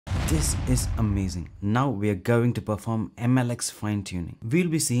This is amazing. Now we are going to perform MLX fine-tuning. We'll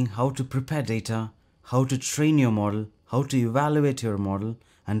be seeing how to prepare data, how to train your model, how to evaluate your model,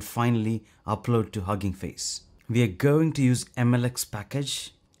 and finally upload to Hugging Face. We are going to use MLX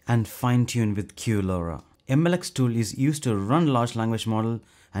package and fine-tune with Qora. MLX tool is used to run large language model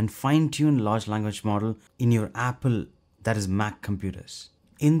and fine-tune large language model in your Apple, that is Mac computers.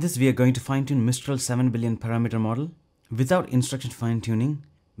 In this we are going to fine-tune Mistral 7 billion parameter model. Without instruction fine-tuning,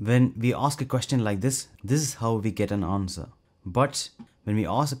 when we ask a question like this is how we get an answer. But when we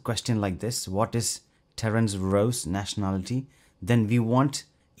ask a question like this, what is Terence Rowe's nationality, then we want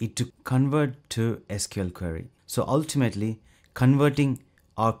it to convert to SQL query. So ultimately, converting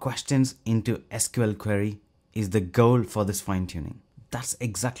our questions into SQL query is the goal for this fine-tuning. That's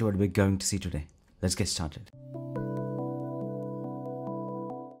exactly what we're going to see today. Let's get started.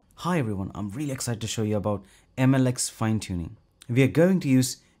 Hi everyone, I'm really excited to show you about MLX fine-tuning. We are going to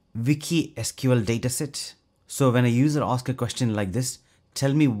use Wiki SQL dataset. So when a user asks a question like this,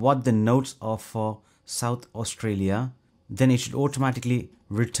 tell me what the nodes are for South Australia, then it should automatically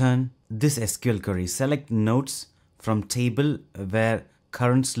return this SQL query. Select nodes from table where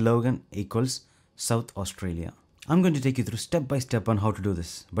current slogan equals South Australia. I'm going to take you through step by step on how to do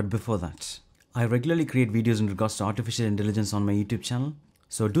this. But before that, I regularly create videos in regards to artificial intelligence on my YouTube channel.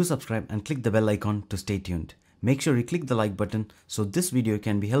 So do subscribe and click the bell icon to stay tuned. Make sure you click the like button so this video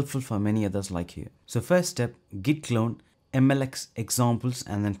can be helpful for many others like you. So first step, git clone MLX examples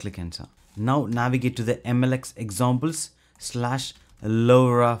and then click enter. Now navigate to the MLX examples /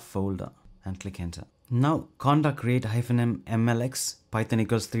 LoRa folder and click enter. Now conda create -m MLX Python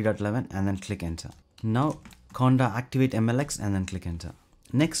equals 3.11 and then click enter. Now conda activate MLX and then click enter.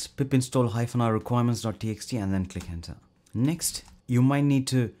 Next pip install -r requirements.txt and then click enter. Next you might need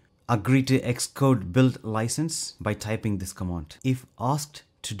to agree to Xcode build license by typing this command if asked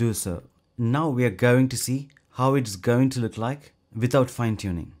to do so. Now we are going to see how it's going to look like without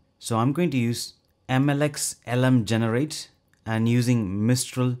fine-tuning. So I'm going to use MLX LM generate and using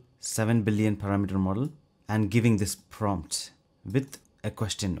Mistral 7 billion parameter model and giving this prompt with a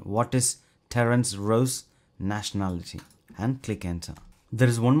question, what is Terence Rowe's nationality, and click enter. There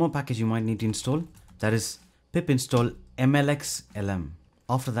is one more package you might need to install, that is pip install MLX LM.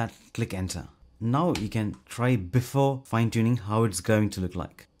 After that, click enter. Now you can try before fine-tuning how it's going to look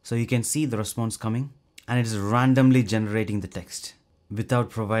like. So you can see the response coming and it is randomly generating the text without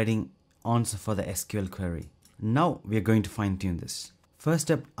providing answer for the SQL query. Now we are going to fine-tune this. First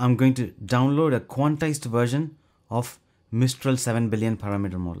step, I'm going to download a quantized version of Mistral 7 billion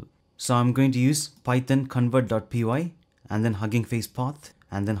parameter model. So I'm going to use Python convert.py and then Hugging Face path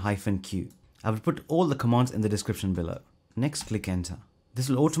and then -q. I will put all the commands in the description below. Next, click enter. This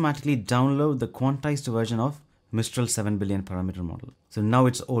will automatically download the quantized version of Mistral 7 billion parameter model. So now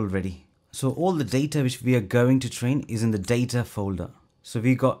it's all ready. So all the data which we are going to train is in the data folder. So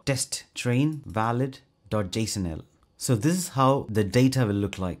we got test train valid.jsonl. So this is how the data will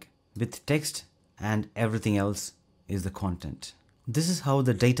look like with text and everything else is the content. This is how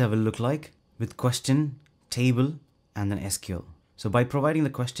the data will look like with question, table, and then SQL. So by providing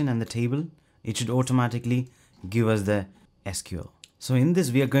the question and the table, it should automatically give us the SQL. So in this,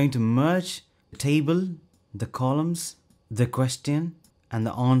 we are going to merge the table, the columns, the question, and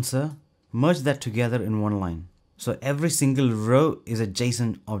the answer, merge that together in one line. So every single row is a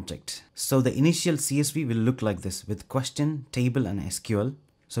JSON object. So the initial CSV will look like this with question, table, and SQL.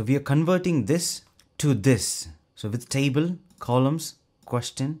 So we are converting this to this. So with table, columns,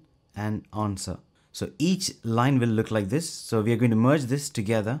 question, and answer. So each line will look like this. So we are going to merge this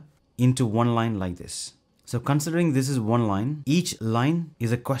together into one line like this. So considering this is one line, each line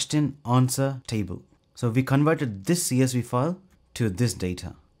is a question answer table. So we converted this CSV file to this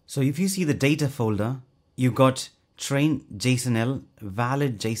data. So if you see the data folder, you got train JSONL,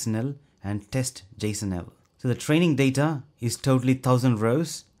 valid JSONL, and test JSONL. So the training data is totally 1000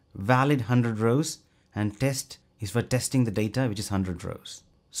 rows, valid 100 rows, and test is for testing the data, which is 100 rows.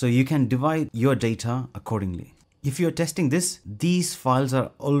 So you can divide your data accordingly. If you're testing this, these files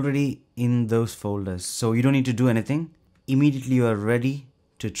are already in those folders. So you don't need to do anything. Immediately you are ready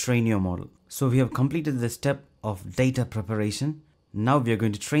to train your model. So we have completed the step of data preparation. Now we are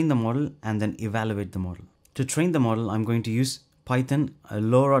going to train the model and then evaluate the model. To train the model, I'm going to use Python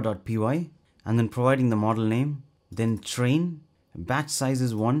LoRa.py and then providing the model name, then train, batch size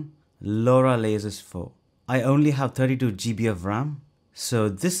is 1, LoRa layers is 4. I only have 32 GB of RAM. So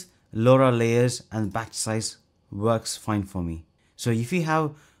this LoRa layers and batch size works fine for me. So if you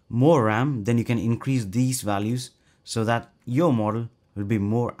have more RAM, then you can increase these values so that your model will be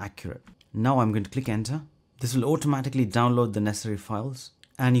more accurate. Now I'm going to click enter. This will automatically download the necessary files.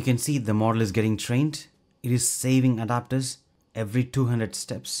 And you can see the model is getting trained. It is saving adapters every 200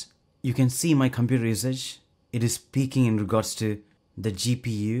 steps. You can see my computer usage. It is peaking in regards to the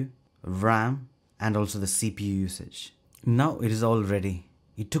GPU, RAM, and also the CPU usage. Now it is all ready.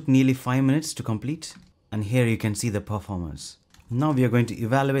 It took nearly 5 minutes to complete, and here you can see the performance. Now we are going to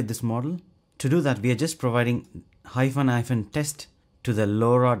evaluate this model. To do that, we are just providing --test to the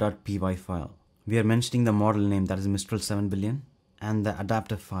LoRa.py file. We are mentioning the model name, that is Mistral 7 billion, and the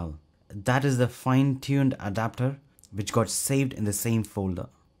adapter file. That is the fine-tuned adapter which got saved in the same folder.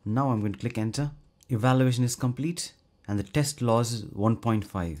 Now I'm going to click enter. Evaluation is complete and the test loss is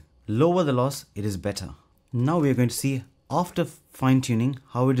 1.5. Lower the loss, it is better. Now we are going to see after fine-tuning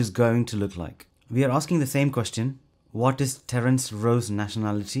how it is going to look like. We are asking the same question. What is Terence Rowe's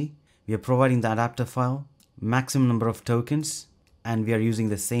nationality? We are providing the adapter file, maximum number of tokens, and we are using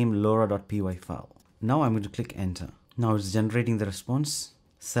the same LoRa.py file. Now I'm going to click enter. Now it's generating the response.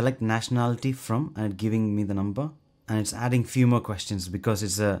 Select nationality from and it's giving me the number. And it's adding few more questions because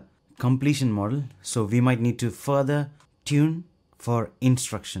it's a completion model. So we might need to further tune for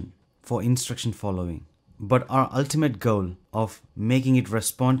instruction following. But our ultimate goal of making it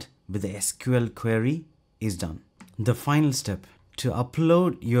respond with the SQL query is done. The final step, to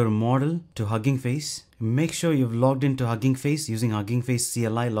upload your model to Hugging Face, make sure you've logged into Hugging Face using Hugging Face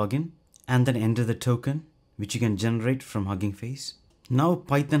CLI login and then enter the token which you can generate from Hugging Face. Now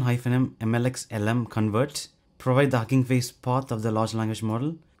Python-m MLX LM convert, provide the Hugging Face path of the large language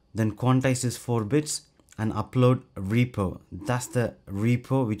model, then quantize this 4 bits and upload repo. That's the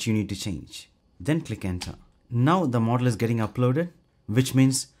repo which you need to change. Then click enter. Now the model is getting uploaded, which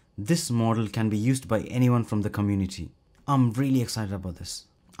means this model can be used by anyone from the community. I'm really excited about this.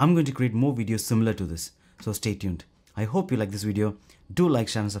 I'm going to create more videos similar to this, so stay tuned. I hope you like this video. Do like,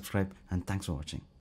 share and subscribe, and thanks for watching.